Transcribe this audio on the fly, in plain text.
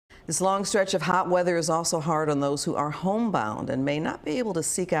This long stretch of hot weather is also hard on those who are homebound and may not be able to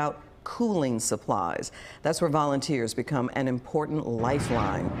seek out cooling supplies. That's where volunteers become an important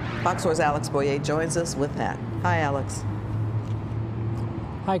lifeline. Fox 4's Alex Boyer joins us with that. Hi, Alex.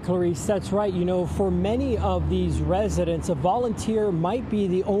 Hi, Clarice. That's right. You know, for many of these residents, a volunteer might be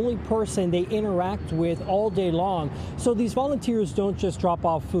the only person they interact with all day long. So these volunteers don't just drop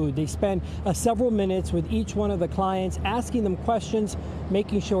off food. They spend several minutes with each one of the clients, asking them questions,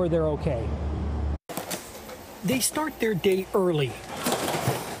 making sure they're okay. They start their day early,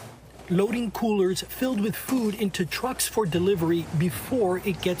 loading coolers filled with food into trucks for delivery before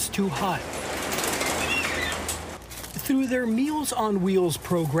it gets too hot. Through their Meals on Wheels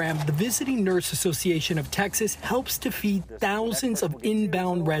program, the Visiting Nurse Association of Texas helps to feed thousands of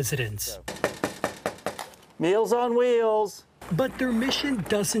inbound residents. Meals on Wheels. But their mission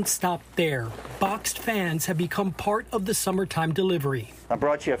doesn't stop there. Boxed fans have become part of the summertime delivery. I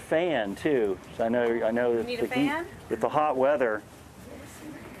brought you a fan too. So I know that need a fan? With the hot weather,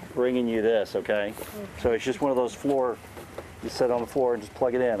 bringing you this, okay? So it's just one of those you sit on the floor and just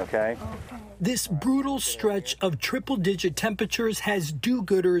plug it in, okay? This brutal stretch of triple-digit temperatures has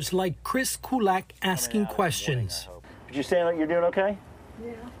do-gooders like Chris Kulak asking questions. Did you say you're doing okay?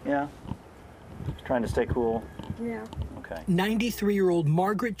 Yeah. Yeah? Just trying to stay cool? Yeah. Okay. 93-year-old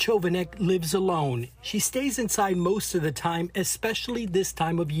Margaret Chovanek lives alone. She stays inside most of the time, especially this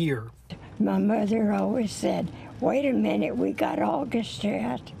time of year. My mother always said, wait a minute, we got August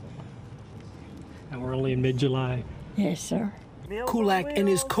yet. And we're only in mid-July. Yes, sir. Kulak and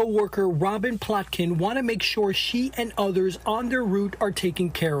his co-worker Robin Plotkin want to make sure she and others on their route are taken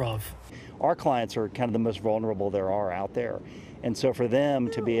care of. Our clients are kind of the most vulnerable there are out there. And so for them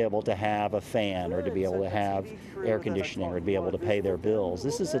to be able to have a fan or to be able to have air conditioning or to be able to pay their bills,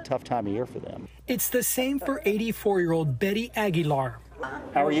 this is a tough time of year for them. It's the same for 84-year-old Betty Aguilar.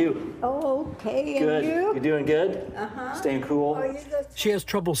 How are you? Oh, okay. Good. And you? You doing good? Staying cool? She has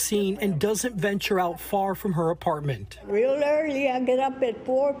trouble seeing and doesn't venture out far from her apartment. Real early. I get up at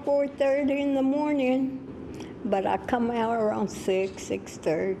 4:30 in the morning, but I come out around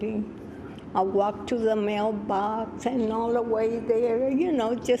 6:30. I walk to the mailbox and all the way there, you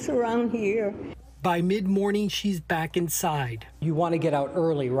know, just around here. By mid-morning, she's back inside. You want to get out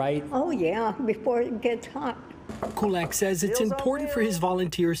early, right? Oh, yeah, before it gets hot. Kulak says it's important for his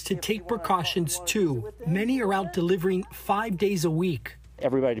volunteers to take precautions, too. Many are out delivering 5 days a week.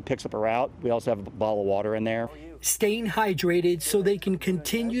 Everybody picks up a route. We also have a bottle of water in there. Staying hydrated so they can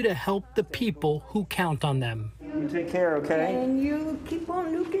continue to help the people who count on them. You take care, okay? And you keep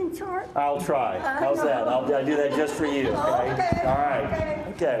on looking sharp. I'll try. How's that? I'll do that just for you, okay? Okay. All right.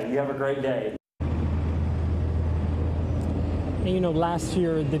 Okay, you have a great day. And you know, last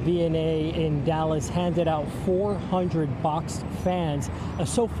year, the VNA in Dallas handed out 400 boxed fans.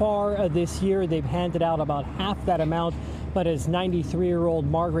 So far this year, they've handed out about half that amount. But as 93-year-old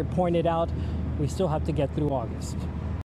Margaret pointed out, we still have to get through August.